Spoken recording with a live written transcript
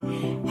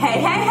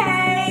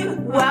Hey,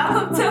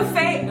 welcome to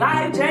Fate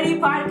Life Journey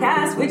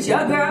Podcast with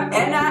your girl,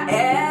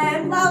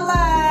 N.I.N.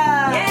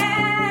 Lola.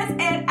 Yes,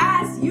 and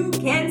as you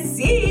can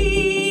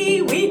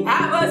see, we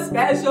have a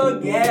special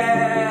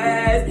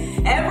guest.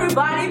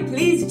 Everybody,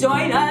 please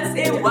join us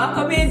in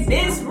welcoming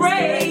Miss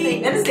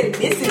Ray. Let me say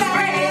Mrs.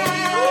 Ray.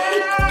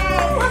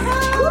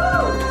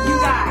 You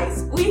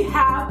guys, we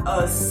have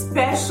a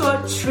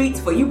special treat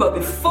for you, but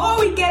before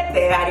we get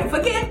there, I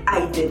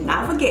did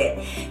not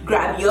forget.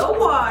 Grab your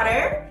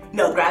water.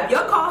 No, grab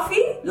your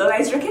coffee. Lola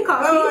is drinking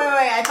coffee. Wait.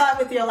 I thought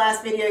with your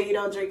last video you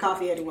don't drink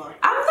coffee anymore.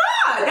 I'm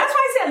not. That's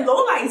why I said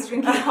Lola is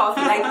drinking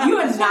coffee. Like, you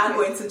are not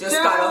going to just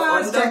start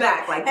off on the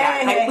back like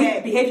that.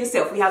 Hey. Behave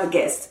yourself. We have a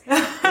guest.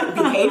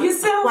 Behave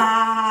yourself.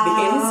 Wow.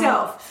 Behave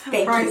yourself.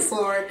 Thank Christ you.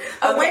 Lord.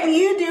 But when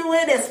you do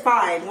it, it's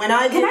fine. When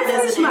I do Can I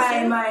finish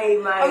my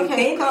okay,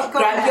 thing? Grab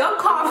ahead. your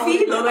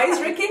coffee. Lola is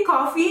drinking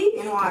coffee.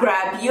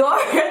 Grab your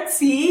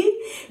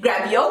tea.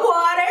 Grab your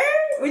water.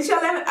 Which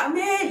y'all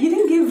man, you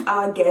didn't give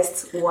our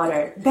guests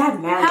water. Bad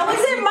man. How is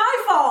it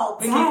my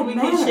fault? We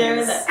can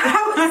share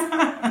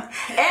that.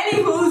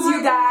 Anywho's,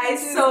 you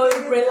guys, so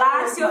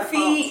relax your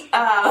feet,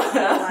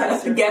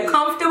 get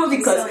comfortable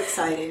because I'm so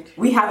excited.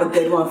 We have a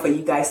good one for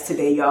you guys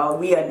today, y'all.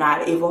 We are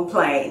not even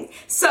playing.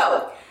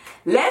 So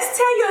let's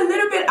tell you a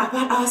little bit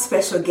about our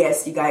special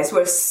guest, you guys.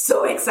 We're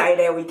so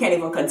excited. We can't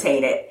even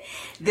contain it.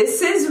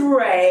 This is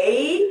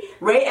Ray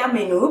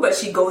Aminu, but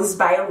she goes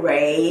by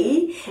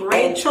Ray.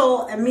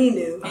 Rachel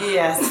Aminu.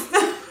 Yes.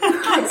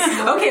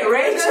 Okay,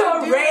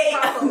 Rachel Ray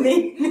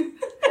Aminu.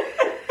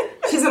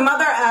 She's a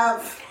mother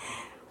of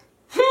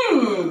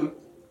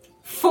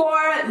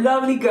 4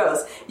 lovely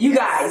girls. You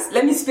guys,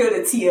 let me spill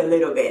the tea a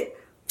little bit.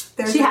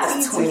 She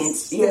has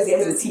twins. Yes,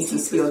 there's a tea to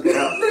spill,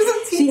 girl.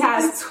 She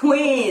has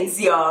twins,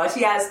 y'all.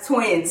 She has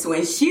twins.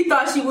 When she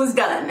thought she was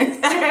done,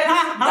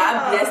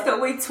 God blessed her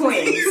with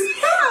twins.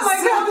 I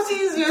like how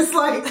she's just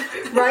like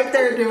right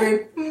there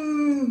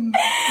doing.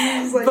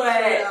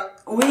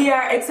 But we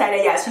are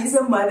excited. Yeah, she's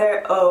a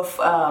mother of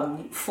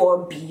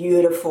 4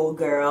 beautiful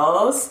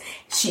girls.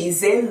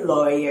 She's a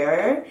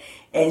lawyer.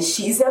 And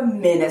she's a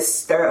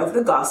minister of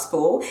the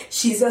gospel.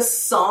 She's a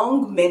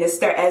song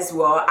minister as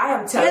well. I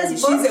am telling you,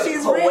 she's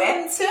a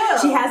poet. Too.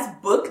 She has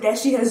book that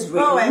she has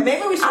written. Oh, and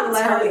maybe we should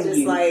let her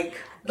just like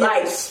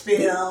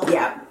spill.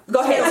 Yeah. Go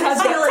ahead.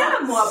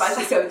 Tell me more about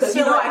yourself because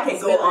you know I can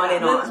go on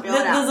and on.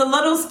 There's a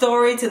little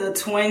story to the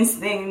twins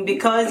thing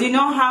because you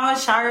know how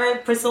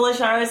Priscilla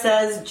Shire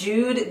says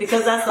Jude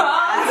because that's the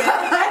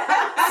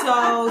last.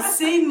 So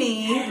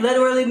Simi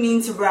literally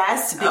means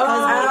rest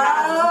because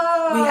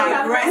we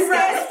have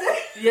rest.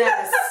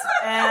 Yes,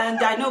 and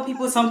I know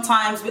people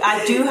sometimes.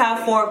 I do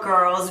have 4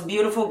 girls,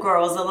 beautiful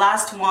girls. The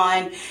last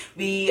one,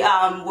 we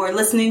were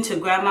listening to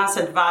Grandma's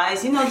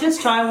advice. You know, just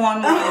try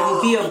one more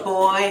and be a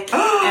boy.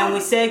 And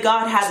we say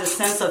God has a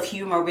sense of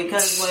humor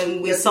because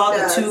when we saw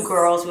the 2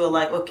 girls, we were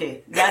like,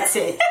 okay, that's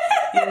it.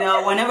 You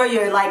know, whenever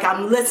you're like,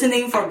 I'm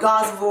listening for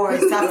God's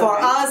voice. Now, for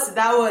us,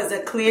 that was a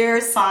clear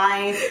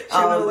sign.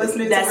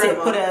 That's it.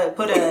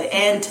 Put an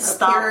end,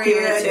 stop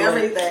period to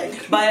everything.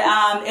 But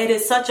it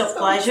is such a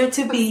pleasure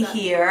to be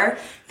here.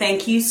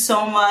 Thank you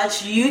so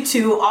much. You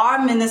two are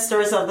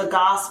ministers of the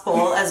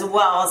gospel as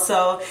well.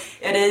 So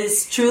it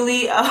is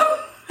truly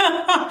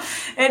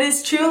it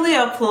is truly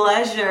a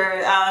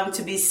pleasure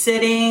to be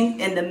sitting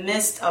in the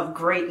midst of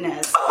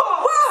greatness. Oh,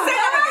 wow. Say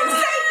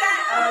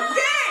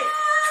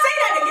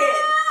that again.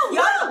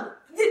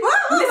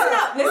 Listen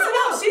up.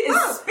 She is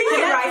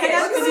speaking right here.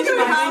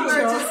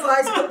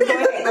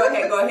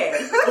 Go ahead.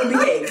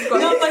 Behave.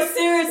 No, but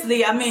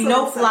seriously, I mean,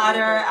 no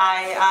flatter.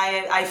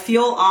 I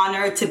feel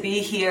honored to be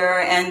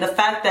here, and the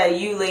fact that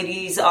you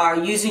ladies are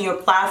using your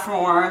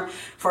platform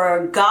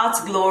for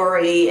God's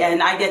glory,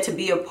 and I get to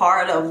be a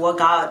part of what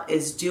God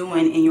is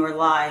doing in your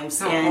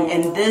lives and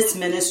in this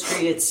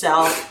ministry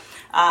itself.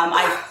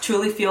 I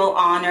truly feel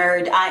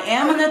honored. I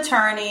am an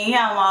attorney.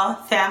 I'm a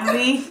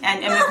family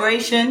and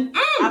immigration.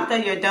 After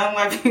you're done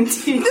wiping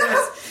teeth.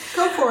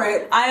 Go for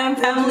it. I am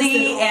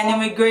family and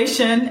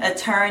immigration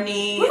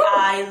attorney. Woo!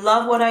 I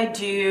love what I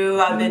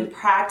do. I've been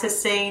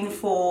practicing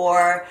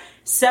for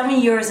 7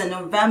 years in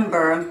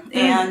November,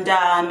 and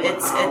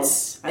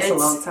it's a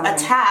long time. A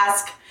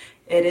task.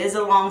 It is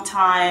a long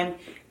time.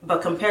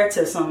 But compared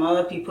to some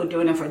other people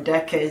doing it for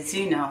decades,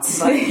 you know.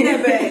 But,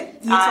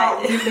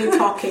 you've been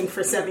talking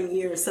for 7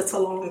 years. That's a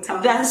long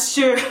time. That's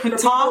true.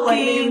 Talking.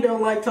 Like you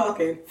don't like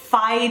talking.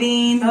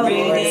 Fighting.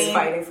 Reading.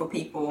 Fighting for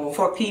people.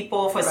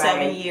 For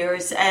 7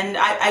 years. And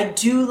I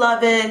do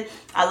love it.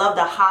 I love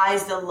the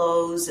highs, the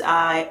lows.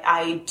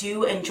 I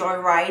do enjoy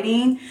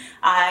writing.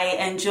 I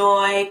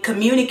enjoy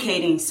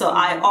communicating. So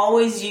I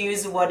always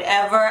use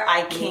whatever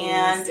I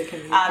can.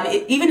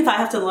 Even if I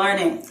have to learn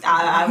it.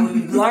 I will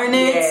learn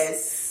it.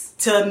 Yes.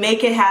 To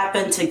make it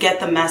happen, to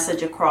get the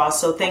message across.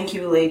 So thank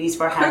you, ladies,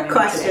 for having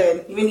me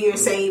today. When you were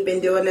saying you've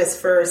been doing this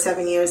for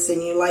 7 years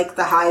and you like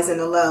the highs and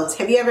the lows,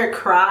 have you ever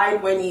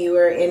cried when you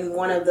were in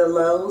one of the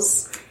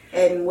lows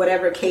in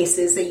whatever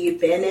cases that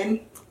you've been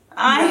in?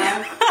 I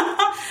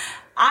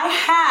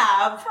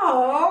have.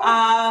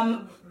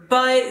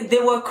 but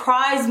there were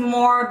cries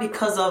more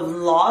because of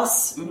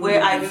loss,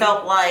 where I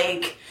felt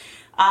like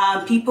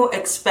people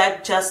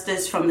expect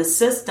justice from the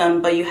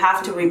system, but you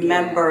have to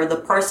remember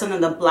the person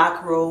in the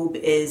black robe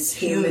is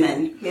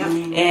human. Yeah.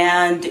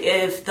 And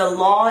if the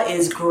law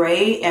is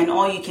great and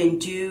all you can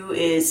do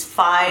is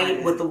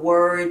fight with the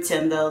words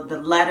and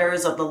the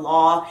letters of the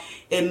law,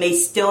 it may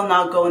still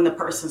not go in the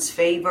person's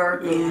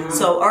favor.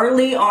 So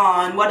early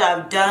on, what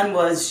I've done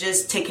was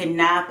just take a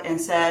nap and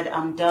said,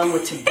 I'm done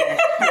with today.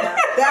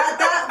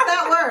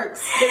 That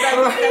works. Because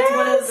I think that's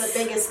one of the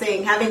biggest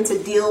things, having to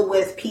deal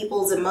with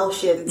people's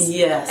emotions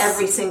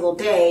every single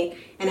day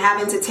and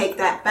having to take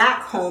that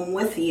back home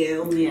with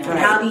you. And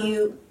how do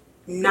you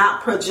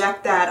not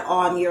project that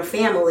on your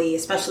family,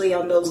 especially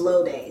on those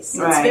low days?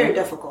 It's very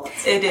difficult.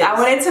 It is. I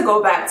wanted to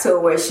go back to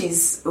where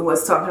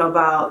was talking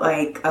about,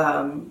 like,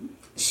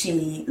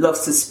 she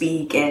loves to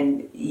speak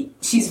and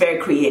she's very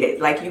creative.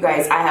 Like, you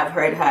guys, I have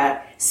heard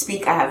her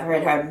speak. I have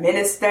heard her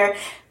minister.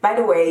 By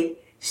the way,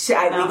 we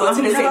go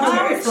to the same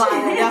church.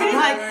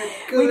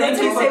 We go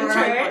to the same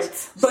church.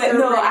 But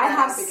no, I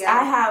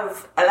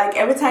have, like,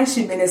 every time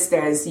she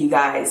ministers, you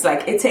guys,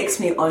 like, it takes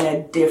me on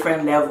a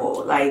different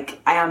level. Like,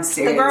 I am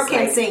serious. The girl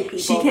can like, sing, people.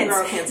 She can, the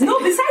girl can sing. No,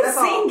 besides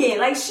singing,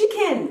 like, she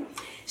can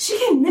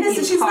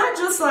minister. She's not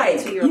just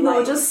like,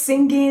 just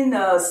singing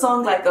a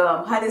song like,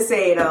 how do you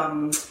say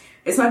it?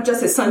 It's not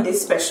just a Sunday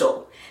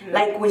special.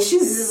 Like, when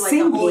she's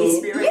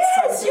singing,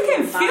 yes, you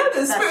can feel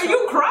the spirit.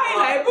 You cry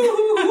like, ooh,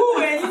 ooh,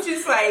 ooh, and you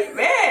just like,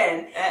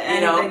 man.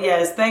 And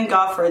yes, thank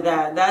God for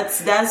that.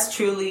 That's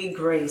truly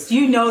grace.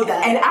 You know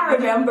that. And I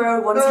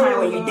remember one time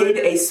when you did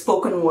a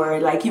spoken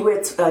word, like you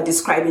were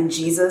describing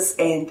Jesus,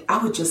 and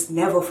I would just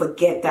never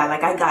forget that.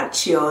 Like, I got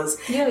chills.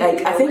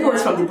 I think it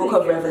was from the book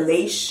of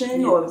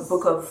Revelation or the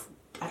book of,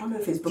 I don't know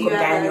if it's book of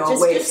Daniel.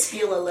 Just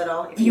feel a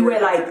little. You were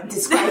like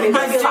describing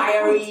the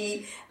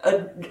fiery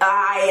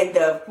eye and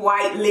the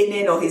white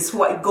linen or his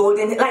white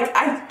golden. Like,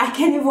 I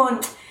can't even.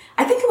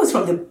 I think it was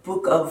from the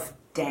book of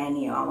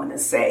Daniel, I want to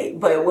say,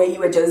 but where you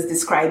were just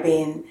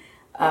describing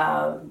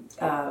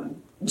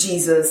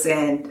Jesus,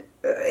 and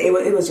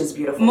it was just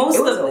beautiful. Most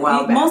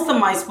of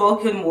my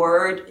spoken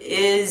word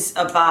is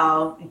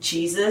about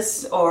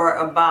Jesus or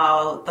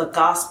about the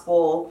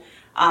gospel.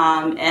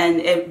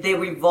 And they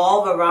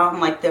revolve around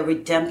like the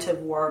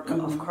redemptive work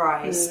of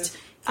Christ.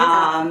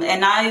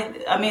 And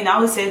I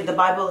would say the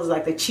Bible is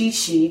like a cheat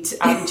sheet.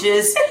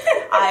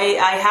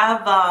 I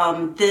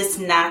have this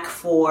knack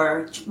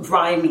for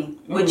rhyming,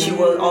 which you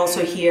will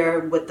also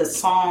hear with the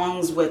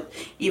songs, with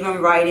even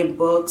writing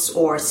books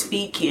or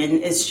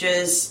speaking. It's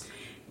just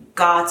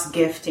God's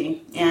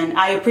gifting, and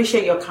I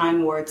appreciate your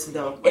kind words.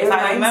 Though, if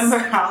I remember,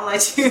 I'll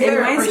let you. It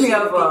reminds me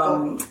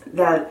of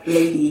that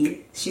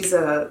lady. She's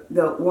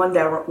the one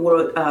that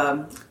wrote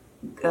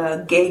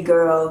 "Gay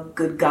Girl,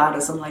 Good God"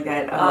 or something like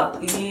that.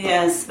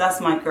 Yes, that's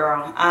my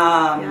girl.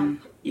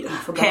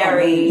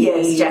 Perry.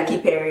 Yes, Jackie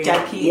Perry.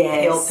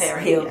 Hill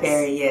Perry. Hill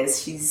Perry.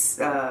 Yes, she's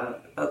a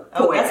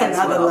poet. That's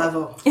another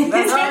level. No.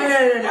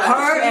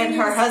 Her and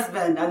her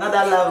husband,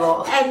 another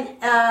level. And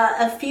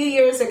a few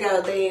years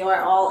ago, they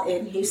were all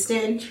in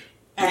Houston.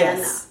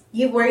 And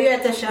were you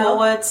at the show?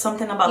 Poet,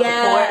 something about the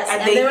poet.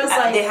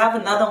 And they have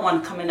another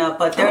one coming up,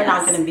 but they're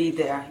not going to be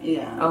there.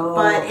 Yeah.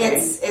 But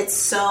it's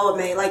so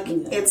amazing. Like,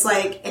 it's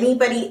like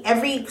anybody,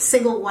 every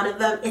single one of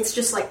them, it's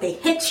just like they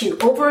hit you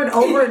over and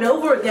over and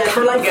over again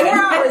for like 4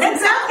 hours.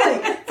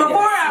 Exactly. For 4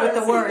 hours. With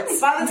the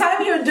words. By the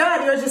time you're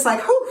done, you're just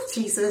like, oh,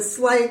 Jesus.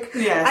 Like,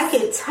 I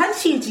can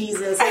touch you,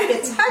 Jesus. I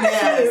can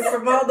touch you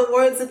from all the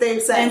words that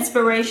they've said.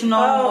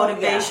 Inspirational,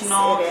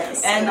 motivational. Yes, it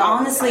is. And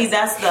honestly,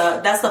 that's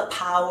the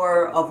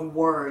power of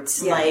words.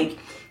 Like,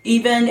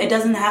 even it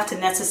doesn't have to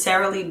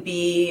necessarily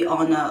be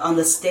on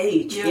the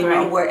stage. You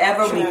know,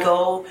 wherever we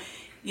go,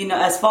 you know,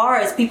 as far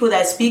as people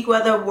that speak,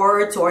 whether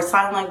words or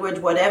sign language,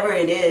 whatever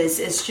it is,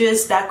 it's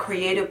just that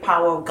creative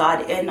power of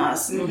God in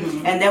us,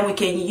 and then we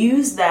can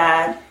use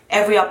that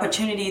every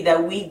opportunity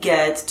that we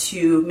get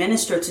to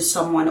minister to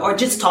someone or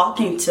just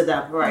talking to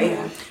them. Right,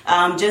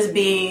 just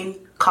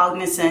being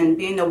cognizant,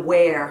 being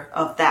aware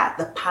of that,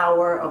 the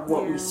power of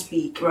what we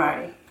speak.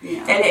 Right.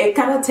 Yeah. And it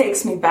kind of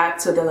takes me back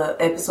to the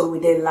episode we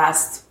did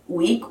last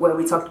week where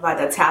we talked about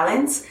the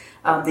talents,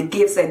 the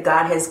gifts that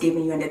God has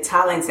given you and the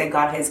talents that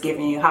God has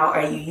given you. How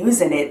are you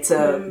using it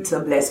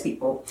to bless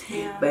people?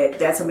 Yeah. But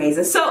that's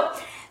amazing. So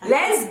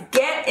let's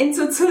get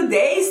into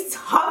today's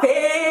topic.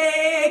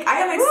 I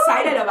am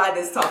excited about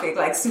this topic,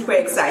 like super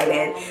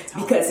excited,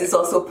 because it's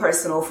also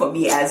personal for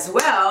me as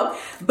well.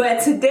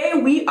 But today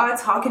we are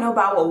talking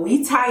about what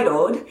we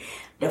titled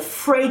the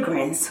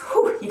fragrance.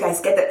 Whew, you guys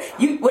get that?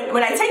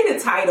 When I tell you the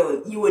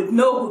title, you would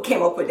know who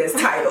came up with this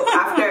title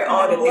after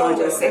all the things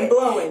we just said.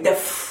 The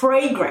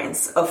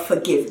fragrance of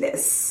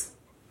forgiveness.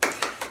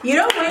 You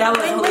know,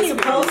 when you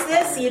post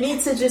this, you need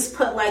to just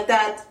put like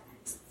that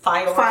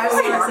fireworks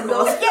and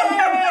go,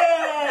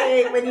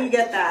 yay! When you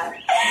get that.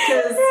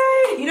 Because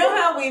you know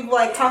how we've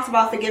like talked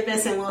about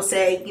forgiveness and we'll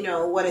say, you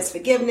know, what is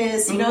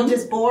forgiveness? You know,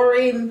 just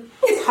boring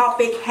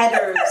topic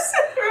headers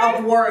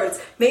of words.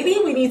 Maybe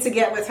we need to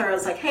get with her.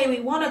 It's like, hey, we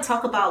want to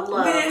talk about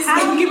love.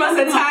 How do you give us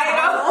a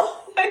title?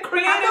 A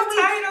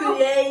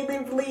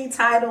creatively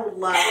titled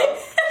love.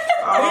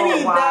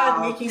 Maybe that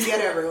we can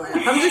get everywhere.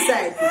 I'm just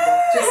saying, people.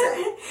 Just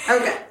saying.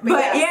 Okay.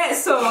 But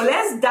so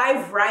let's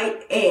dive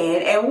right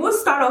in, and we'll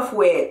start off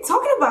with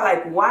talking about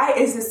like, why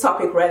is this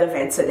topic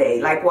relevant today?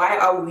 Like, why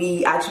are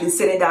we actually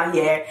sitting down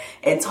here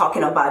and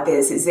talking about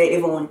this? Is it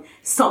even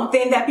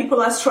something that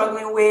people are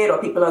struggling with, or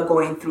people are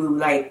going through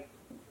like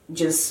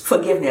just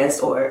forgiveness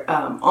or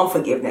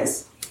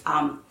unforgiveness?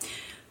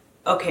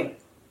 Okay.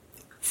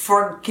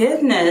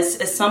 Forgiveness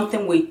is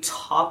something we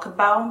talk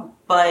about,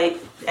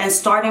 and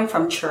starting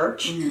from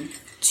church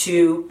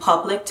to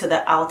public to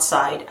the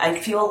outside, I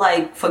feel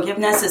like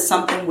forgiveness is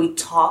something we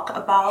talk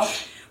about,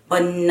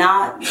 but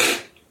not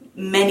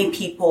many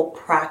people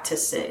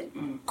practice it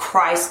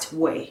Christ's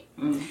way.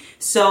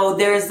 So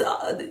there's,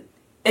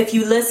 if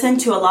you listen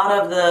to a lot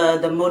of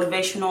the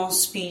motivational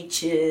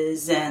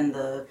speeches, and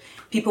the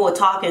people will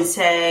talk and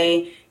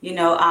say,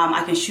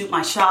 I can shoot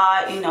my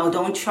shot,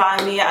 don't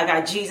try me, I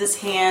got Jesus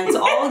hands,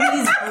 all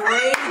these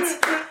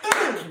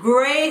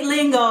great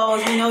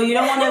lingos, you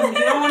don't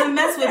want to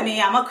mess with me.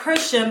 I'm a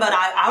Christian, but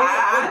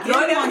I will give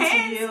one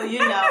to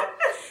you,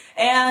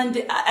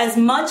 And as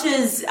much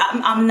as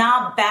I'm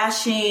not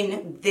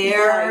bashing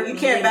their you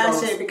can't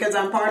bash it because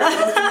I'm part of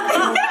those people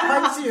who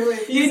punch you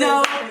if you say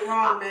something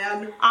wrong,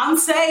 man. I'm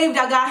saved,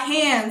 I got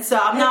hands, so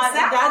I'm not,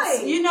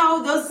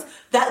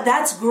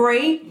 that's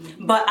great,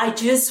 but I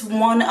just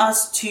want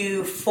us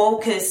to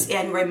focus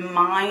and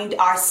remind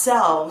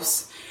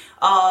ourselves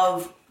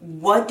of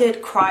what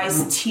did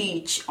Christ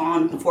teach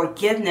on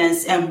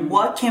forgiveness, and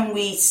what can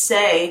we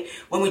say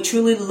when we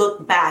truly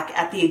look back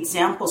at the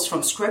examples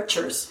from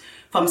scriptures,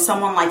 from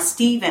someone like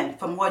Stephen,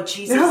 from what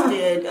Jesus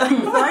did. I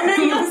know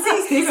you can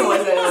see Stephen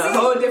was at a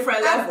whole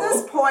different level. At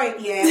this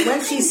point,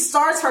 when she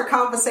starts her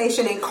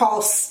conversation and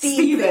calls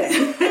Stephen,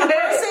 the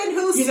person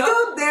who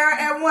stood there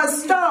and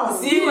was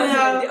stoned. He was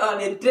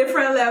on a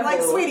different level.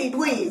 Like, sweetie,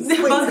 please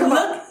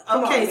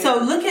so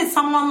look at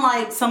someone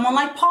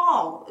like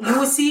Paul. You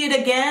will see it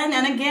again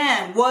and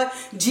again. What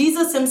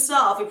Jesus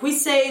himself, if we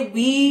say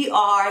we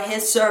are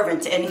his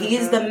servant and he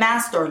is the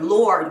master,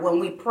 Lord, when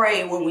we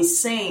pray, when we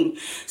sing.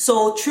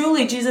 So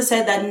truly Jesus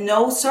said that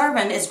no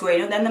servant is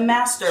greater than the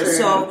master. Sure.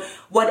 So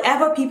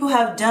whatever people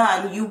have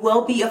done, you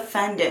will be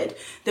offended.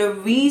 The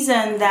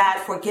reason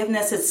that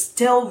forgiveness is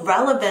still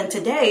relevant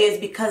today is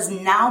because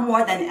now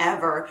more than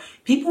ever,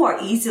 people are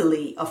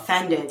easily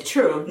offended.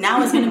 True.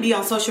 Now it's going to be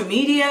on social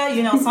media.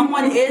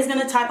 Someone is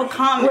going to type a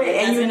comment.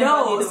 And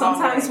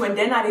sometimes when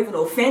they're not even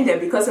offended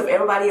because of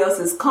everybody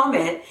else's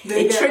comment,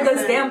 it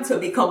triggers them to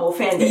become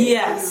offended.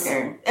 Yes.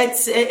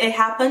 It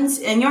happens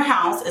in your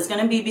house. It's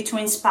going to be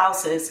between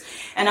spouses.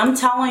 And I'm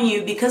telling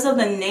you, because of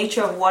the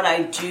nature of what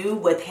I do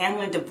with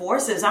handling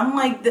divorces, I'm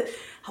like,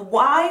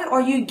 why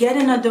are you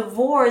getting a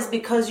divorce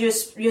because your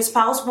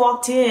spouse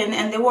walked in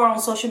and they were on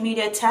social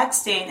media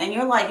texting, and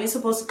you're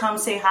supposed to come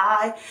say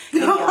hi,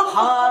 give me a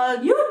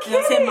hug,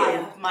 say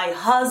my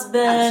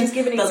husband, she's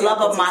giving the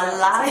love of my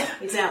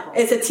life. Example.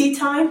 It's a tea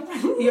time.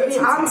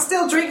 I'm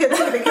still drinking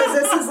too,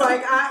 because this is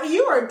like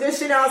you are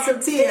dishing out some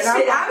tea, and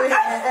I'm like,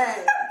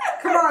 hey,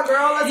 come on,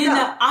 girl, let's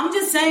go. I'm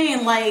just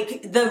saying,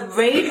 like, the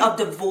rate of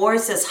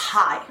divorce is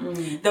high.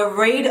 The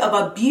rate of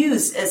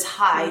abuse is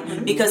high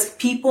because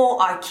people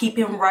are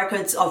keeping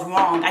records of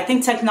wrong. I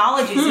think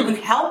technology is even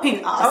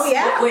helping us. Oh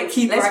yeah. Let's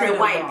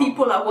rewind.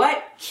 People are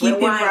what?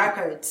 Keeping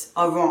records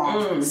of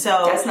wrong.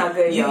 So that's not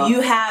good. You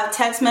have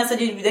text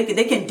messages.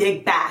 They can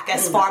dig back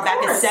as far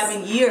back as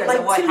 7 years. Like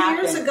of what 2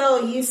 happened. years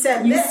ago, you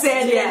said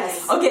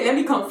yes. Okay, let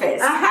me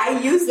confess. I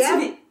used to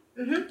be.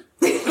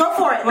 Go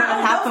for it. What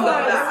happened?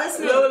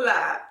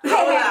 Lola.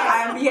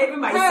 I'm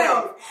behaving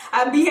myself.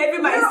 I'm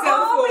behaving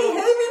myself.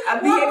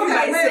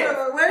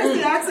 Where's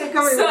the accent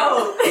coming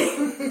from?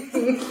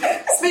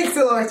 Speak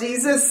to Lord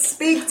Jesus.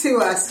 Speak to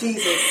us,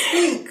 Jesus.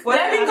 Speak.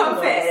 Let me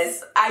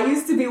confess. I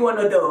used to be one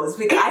of those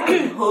because I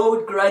can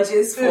hold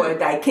grudges for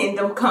thy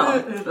kingdom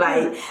come.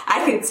 Like,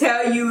 I can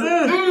tell you,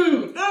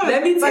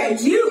 let me tell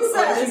you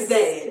what you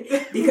said.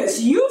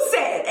 Because you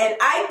said, and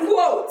I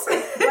quote,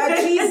 but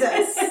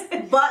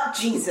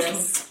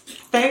Jesus.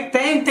 Thank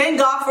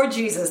God for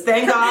Jesus.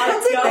 Thank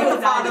God. Thank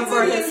the Father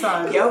for his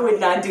Son. Y'all would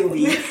not do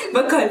me.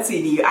 But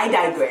continue. I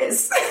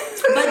digress.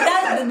 But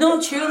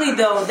truly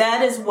though,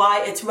 that is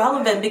why it's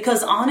relevant,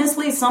 because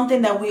honestly,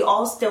 something that we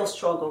all still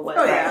struggle with.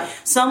 Oh, yeah.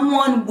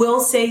 Someone will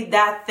say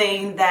that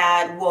thing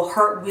that will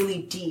hurt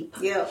really deep.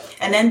 Yeah.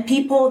 And then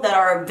people that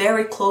are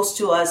very close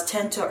to us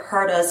tend to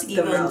hurt us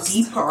even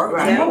deeper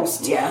the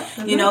most. Yeah.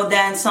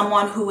 Than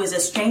someone who is a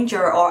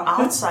stranger or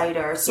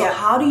outsider. So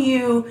how do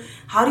you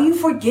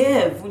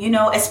forgive?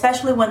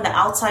 Especially when the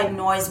outside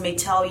noise may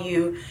tell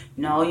you,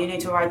 no, you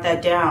need to write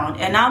that down.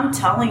 And I'm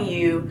telling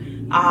you,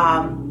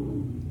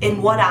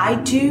 in what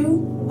I do,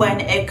 when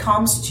it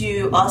comes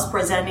to us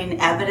presenting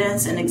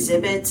evidence and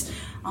exhibits,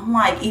 I'm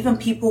like, even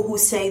people who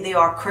say they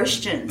are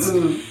Christians.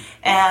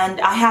 And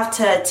I have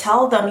to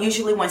tell them,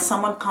 usually when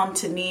someone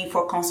comes to me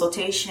for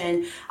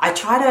consultation, I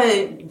try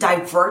to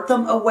divert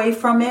them away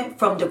from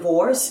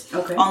divorce,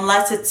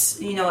 unless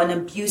it's, an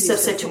abusive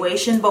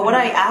situation. But what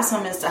I ask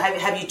them is,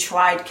 have you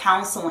tried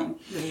counseling?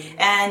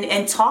 And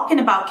in talking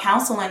about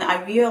counseling,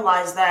 I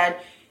realized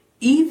that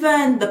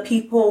even the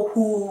people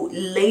who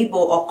label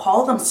or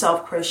call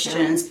themselves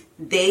Christians,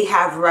 they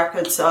have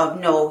records of,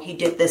 no, he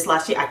did this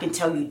last year. I can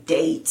tell you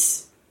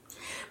dates.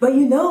 But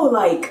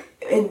like,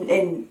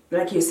 in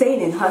like you're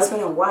saying, in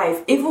husband and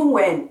wife, even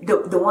when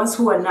the ones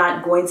who are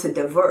not going to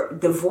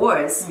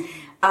divorce,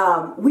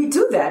 we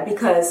do that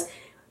because,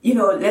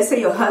 let's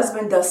say your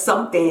husband does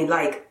something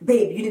like,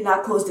 babe, you did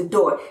not close the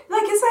door.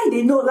 Like, yes, I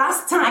did. No,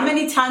 last time. How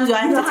many times do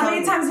I have to tell you? How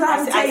many times do I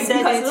have to tell you?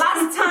 Because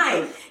last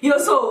time,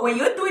 so when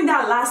you're doing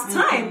that last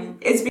time,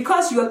 it's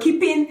because you're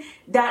keeping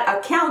that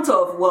account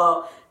of,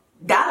 well,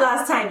 that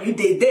last time you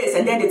did this,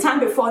 and then the time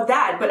before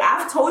that. But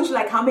I've told you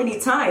like how many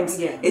times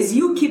is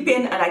you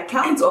keeping an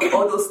account of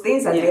all those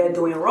things that they're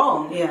doing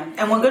wrong. Yeah,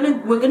 and we're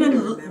gonna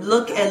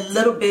look a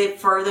little bit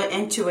further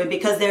into it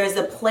because there is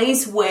a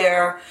place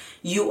where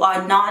you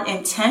are not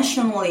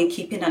intentionally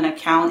keeping an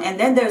account, and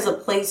then there's a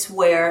place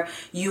where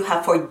you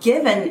have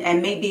forgiven,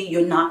 and maybe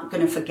you're not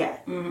gonna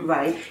forget,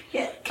 right?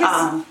 Yeah.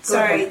 To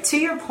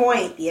your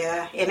point,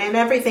 and in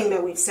everything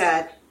that we've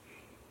said.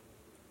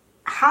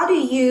 How do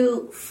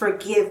you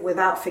forgive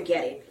without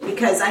forgetting?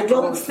 Because I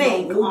don't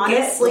think,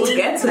 honestly, we'll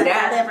get to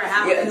that ever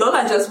happened. Yeah,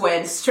 Lola just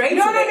went straight to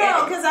the end.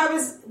 No,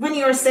 because when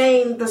you were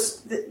saying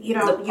this,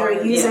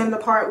 you're using the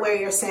part where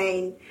you're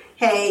saying,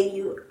 hey,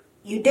 you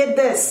did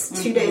this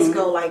 2 days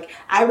ago. Like,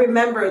 I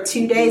remember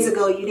 2 days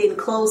ago you didn't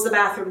close the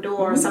bathroom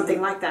door or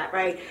something like that,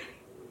 right?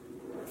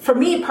 For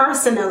me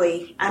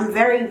personally, I'm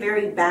very,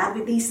 very bad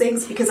with these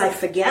things because I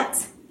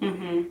forget.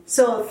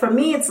 So for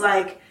me, it's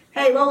like,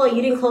 hey, Lola,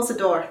 you didn't close the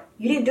door.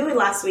 You didn't do it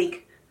last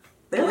week.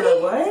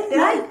 Really? What?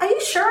 Are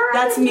you sure?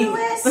 That's me.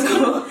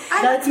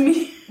 That's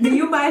me. Do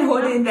you mind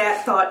holding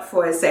that thought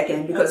for a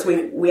second? Because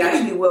we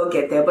actually will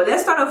get there. But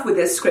let's start off with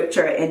this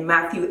scripture in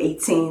Matthew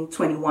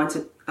 18:21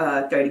 to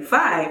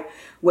 35,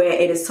 where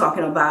it is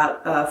talking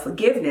about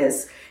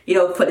forgiveness.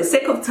 For the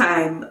sake of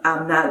time,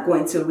 I'm not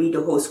going to read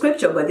the whole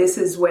scripture, but this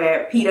is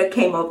where Peter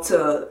came up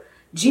to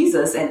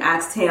Jesus and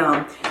asked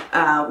him,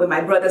 when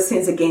my brother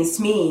sins against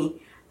me,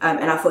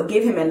 and I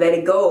forgive him and let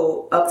it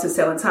go up to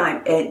 7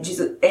 times. And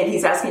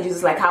he's asking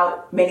Jesus, like,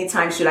 how many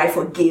times should I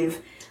forgive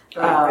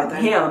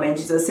him? And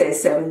Jesus says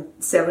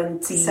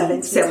 70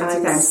 times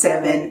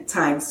 7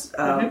 times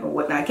or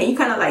whatnot. Can you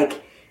kind of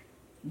like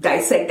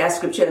dissect that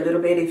scripture a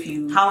little bit?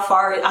 How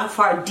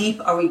far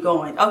deep are we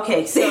going?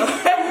 Okay, so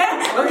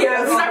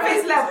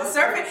surface level.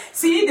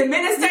 See, the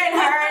minister in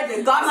her,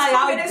 the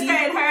gospel minister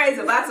in her is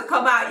about to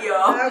come out,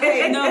 y'all.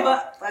 Okay,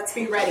 but let's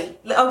be ready.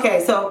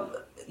 Okay, so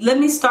let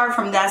me start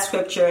from that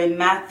scripture in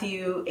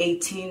Matthew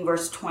 18,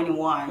 verse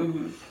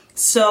 21.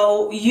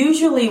 So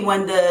usually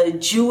when the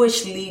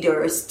Jewish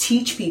leaders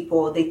teach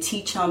people, they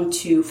teach them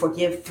to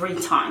forgive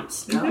 3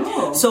 times.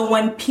 So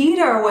when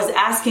Peter was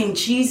asking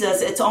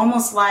Jesus, it's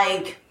almost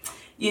like,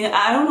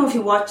 I don't know if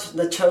you watch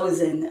The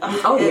Chosen.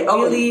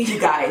 You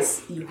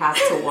guys, you have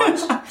to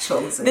watch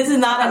Chosen. This is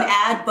not an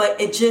ad,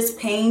 but it just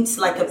paints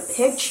like a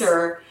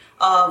picture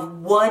of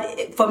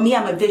what, for me,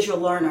 I'm a visual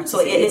learner. So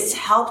it has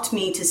helped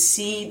me to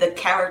see the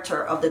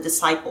character of the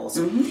disciples.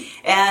 And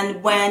especially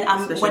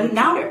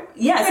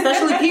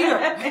Peter,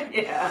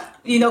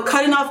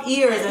 cutting off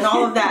ears and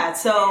all of that.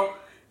 So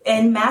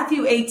in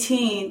Matthew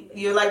 18,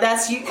 you're like,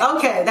 that's you.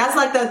 Okay. That's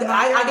like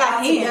I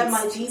got hands. Yeah,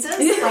 my Jesus.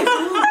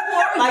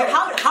 Like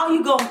how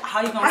you going to say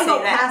that? I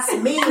go past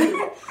me and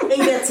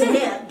get to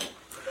him.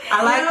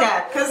 I like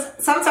that. Because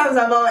sometimes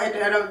I know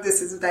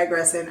this is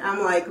digressing. I'm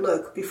like,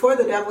 look, before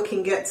the devil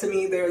can get to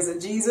me, there's a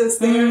Jesus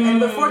there.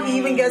 And before he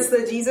even gets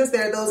to Jesus,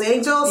 there are those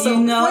angels.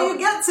 So before you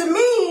get to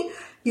me,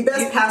 you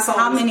best pass all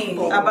how many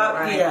people.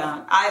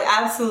 I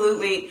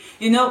absolutely,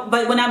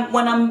 but when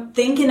I'm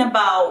thinking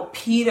about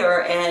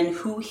Peter and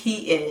who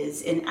he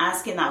is and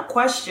asking that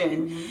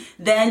question,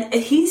 then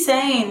he's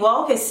saying,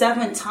 well, okay,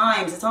 7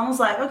 times. It's almost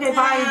like, okay,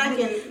 fine.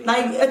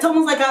 It's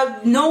almost like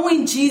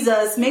knowing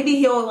Jesus, maybe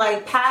he'll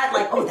like pat,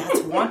 like, oh, that's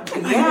one.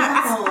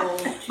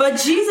 Yeah. But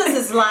Jesus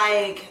is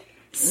like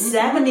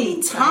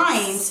 70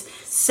 times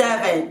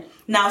 7.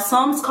 Now,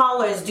 some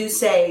scholars do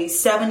say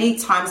 70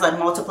 times like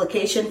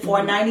multiplication,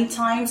 490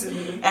 times.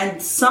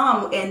 And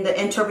some in the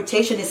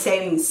interpretation is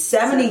saying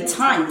 70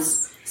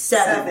 times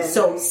 7.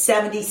 So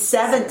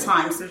 77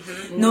 times.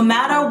 No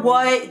matter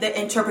what the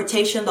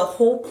interpretation, the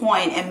whole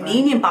point and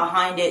meaning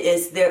behind it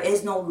is there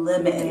is no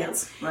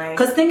limit.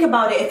 Because think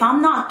about it. If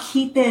I'm not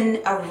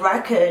keeping a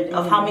record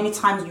of how many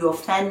times you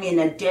offend me in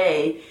a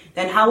day,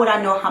 then how would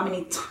I know how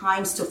many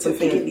times to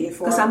forgive you?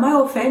 Because I might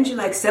offend you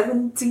like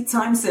 70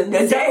 times in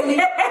a day.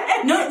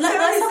 No,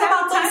 let's talk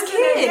about those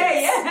kids.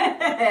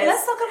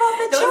 Let's talk about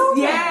the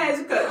children. Yes.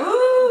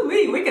 Ooh,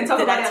 we can talk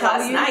about it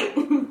last night.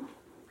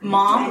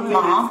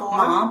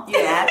 Mom,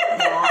 yeah,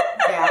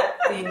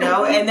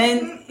 and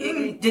then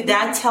Did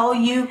that tell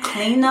you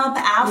clean up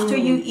after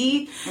you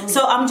eat?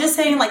 So I'm just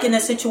saying, like, in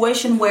a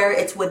situation where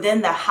it's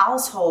within the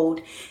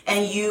household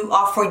and you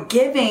are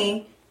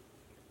forgiveness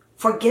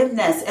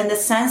in the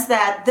sense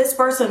that this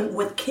person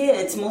with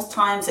kids, most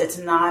times it's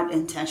not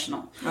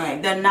intentional.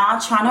 Right. They're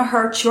not trying to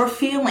hurt your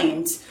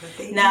feelings.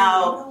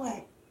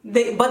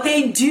 But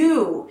they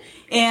do.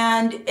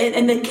 And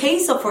in the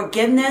case of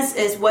forgiveness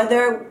is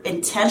whether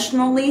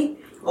intentionally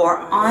or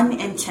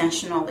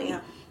unintentionally. Yeah.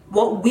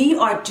 What we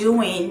are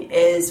doing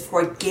is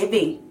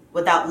forgiving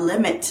without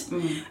limit.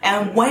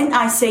 And when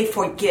I say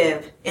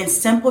forgive, in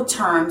simple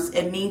terms,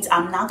 it means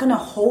I'm not going to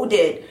hold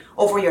it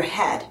over your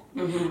head.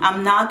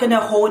 I'm not going to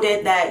hold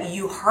it that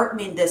you hurt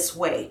me this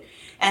way.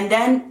 And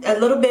then a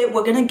little bit,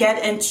 we're going to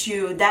get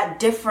into that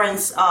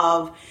difference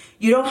of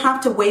you don't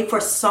have to wait for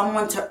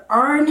someone to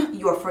earn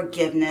your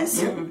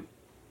forgiveness.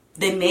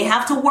 They may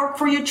have to work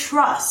for your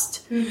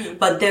trust,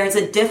 but there's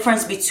a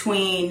difference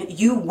between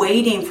you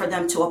waiting for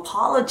them to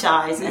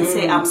apologize and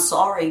say, I'm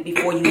sorry,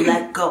 before you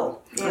let go.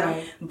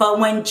 Right. But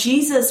when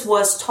Jesus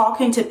was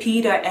talking to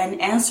Peter and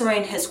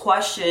answering his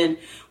question,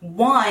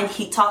 one,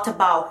 he talked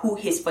about who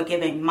he's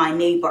forgiving, my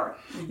neighbor.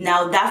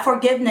 Now that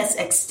forgiveness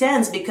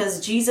extends because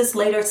Jesus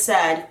later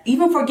said,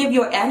 even forgive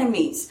your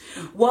enemies.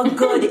 What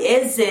good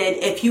is it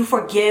if you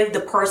forgive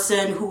the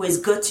person who is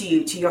good to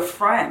you, to your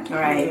friend?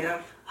 Right.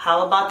 Yeah.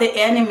 How about the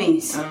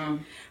enemies? How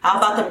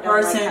about the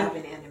person?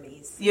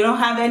 You don't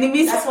have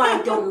enemies? That's why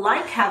I don't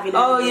like having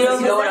enemies. Oh, you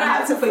don't want to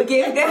have to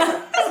forgive them?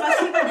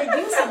 Especially when they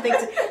do something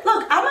to...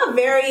 Look, I'm a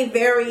very,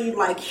 very,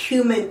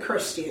 human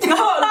Christian. Oh,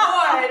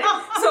 Lord.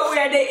 So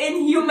we're the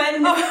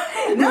inhuman,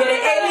 we're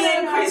the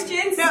alien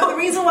Christians? No, the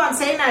reason why I'm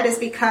saying that is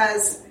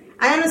because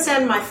I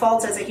understand my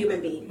faults as a human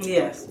being.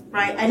 Yes.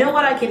 Right? I know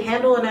what I can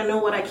handle and I know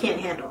what I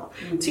can't handle.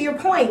 To your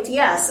point,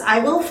 yes, I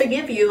will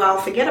forgive you.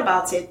 I'll forget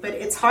about it, but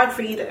it's hard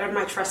for you to earn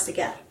my trust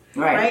again.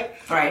 Right.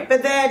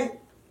 But then...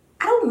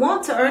 I don't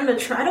want to earn the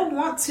trust. I don't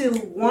want to I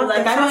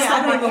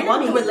don't even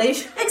want the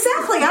relationship.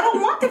 Exactly. I don't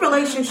want the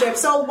relationship.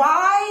 So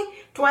why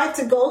do I have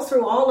to go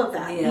through all of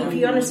that? If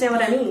you understand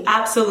what I mean.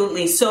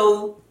 Absolutely.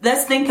 So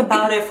let's think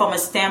about it from a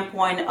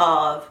standpoint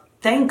of,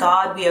 thank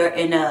God we are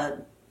in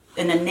a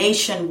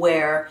nation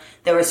where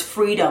there is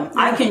freedom.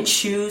 I can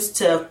choose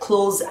to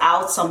close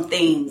out some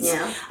things.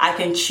 I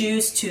can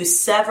choose to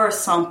sever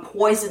some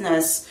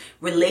poisonous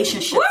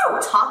relationships,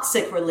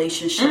 toxic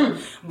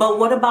relationships. But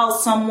what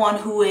about someone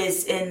who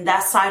is in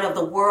that side of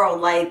the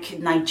world, like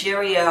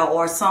Nigeria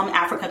or some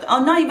African,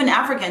 not even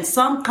African,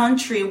 some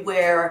country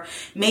where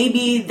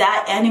maybe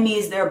that enemy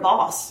is their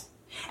boss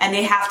and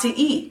they have to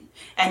eat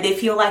and they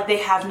feel like they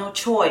have no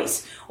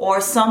choice.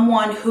 Or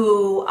someone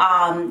who,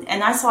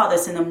 and I saw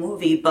this in a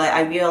movie, but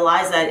I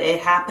realized that it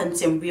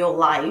happens in real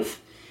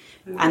life.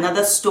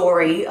 Another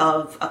story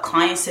of a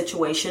client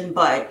situation,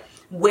 but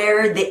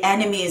where the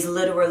enemy is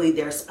literally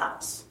their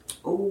spouse.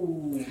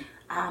 Ooh.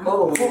 I'm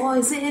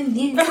poison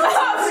you.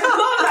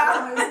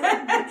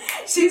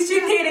 She's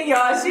kidding,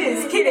 y'all. She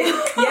is kidding.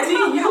 Yes,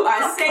 you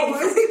are safe.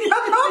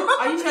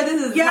 Are you sure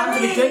this is not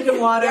to be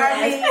drinking water?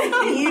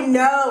 You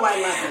know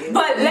I love you.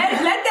 But let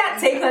that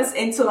take us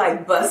into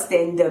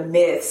busting the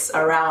myths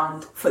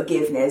around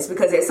forgiveness,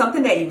 because there's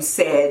something that you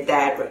said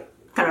that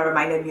kind of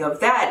reminded me of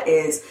that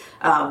is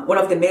one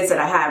of the myths that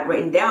I had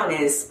written down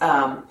is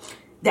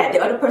that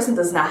the other person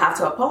does not have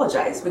to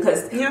apologize,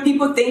 because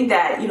people think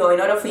that, in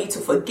order for you to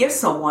forgive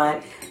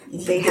someone,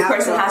 the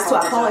person has to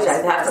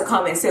apologize. They have to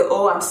come and say,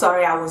 oh, I'm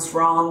sorry, I was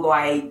wrong, or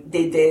I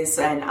did this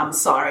and I'm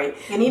sorry.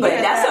 But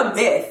that's a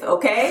myth,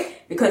 okay?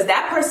 Because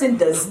that person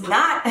does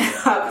not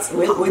have to,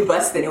 we're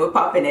busting it, we're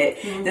popping it,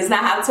 does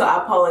not have to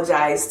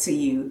apologize to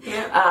you.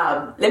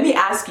 Let me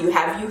ask you,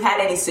 have you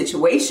had any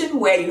situation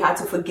where you had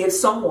to forgive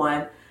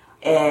someone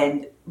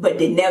but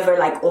they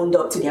never owned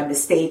up to their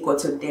mistake or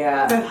to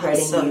their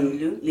hurting you?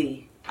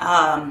 Absolutely.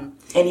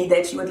 Any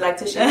that you would like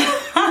to share?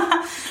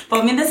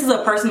 For me, this is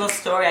a personal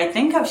story I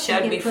think I've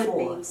shared before. Put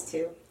names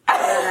too. Lola,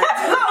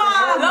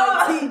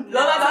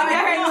 don't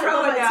get her in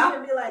trouble now.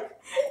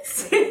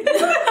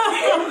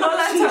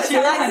 Lola, she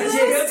likes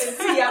this.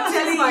 See, I'm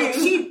telling you,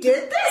 she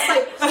did this.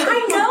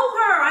 I know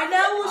her. I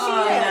know who she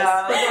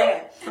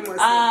is.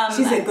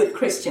 She's a good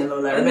Christian,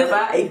 Lola.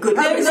 Remember, a good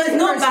Christian. There's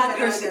no bad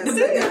Christians.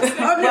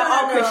 They're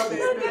all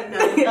Christians.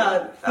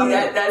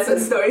 That's a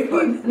story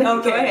for me.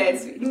 Okay. Go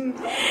ahead.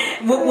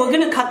 We're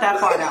gonna cut that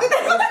part out.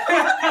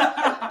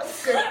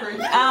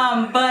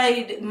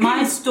 But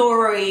my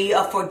story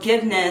of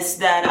forgiveness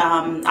that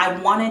I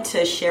wanted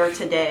to share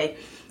today,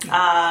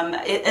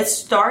 it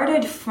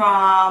started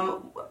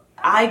from,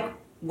 I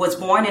was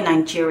born in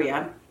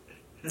Nigeria.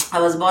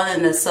 I was born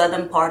in the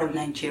southern part of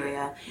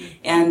Nigeria,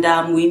 and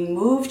we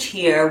moved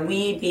here.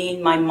 We,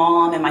 being my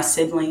mom and my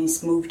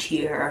siblings, moved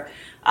here.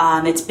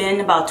 It's been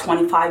about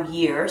 25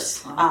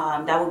 years.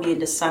 That will be in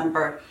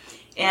December.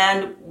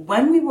 And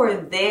when we were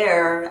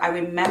there, I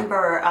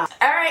remember... All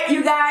right,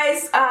 you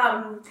guys,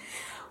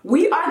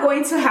 we are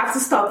going to have to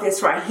stop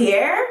this right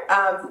here.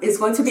 It's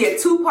going to be a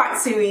 2-part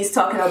series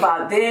talking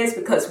about this,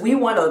 because we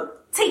want to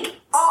take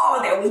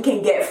all that we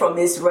can get from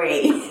Miss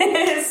Ray.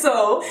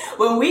 So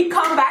when we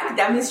come back,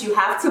 that means you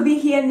have to be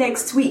here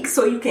next week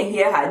so you can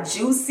hear her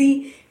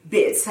juicy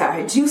bits,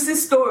 her juicy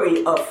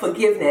story of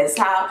forgiveness,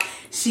 how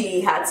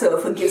she had to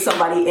forgive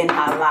somebody in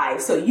her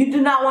life. So you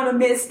do not want to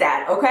miss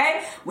that,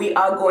 okay? We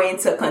are going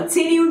to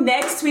continue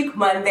next week,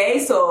 Monday.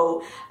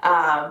 So,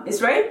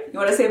 Miss Ray, you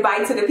want to say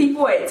bye to the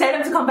people? Or tell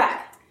them to come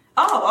back.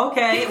 Oh,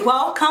 okay.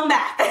 Well, come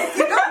back.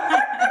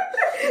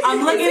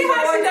 I'm looking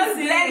forward to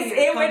seeing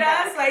you. In with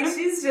us, like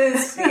she's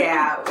just,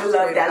 yeah, we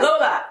love that.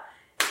 Lola,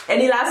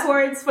 any last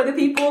words for the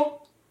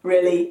people?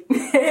 Really?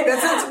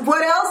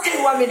 What else do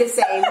you want me to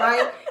say?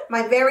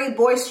 My very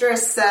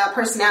boisterous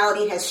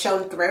personality has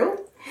shown through,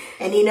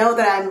 and you know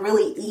that I'm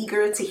really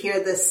eager to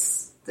hear this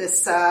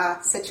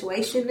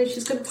situation that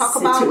she's going to talk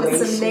about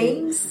with some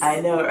names. I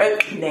know,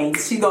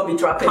 names. She's going to be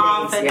dropping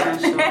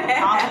names.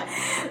 Yeah.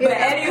 But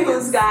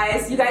anywho,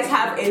 guys, you guys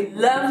have a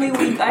lovely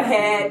week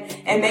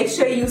ahead, and make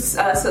sure you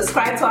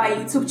subscribe to our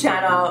YouTube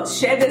channel.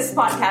 Share this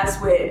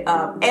podcast with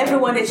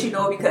everyone that you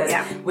know, because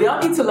we all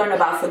need to learn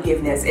about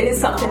forgiveness. It is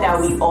something that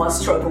we all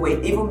struggle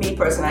with. Even me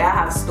personally, I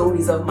have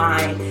stories of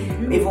mine,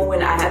 even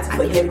when I had to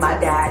forgive my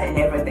dad and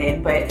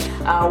everything. But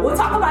we'll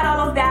talk about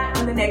all of that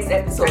on the next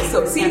episode.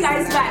 So see you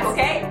guys back,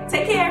 okay?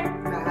 Take care.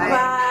 Bye.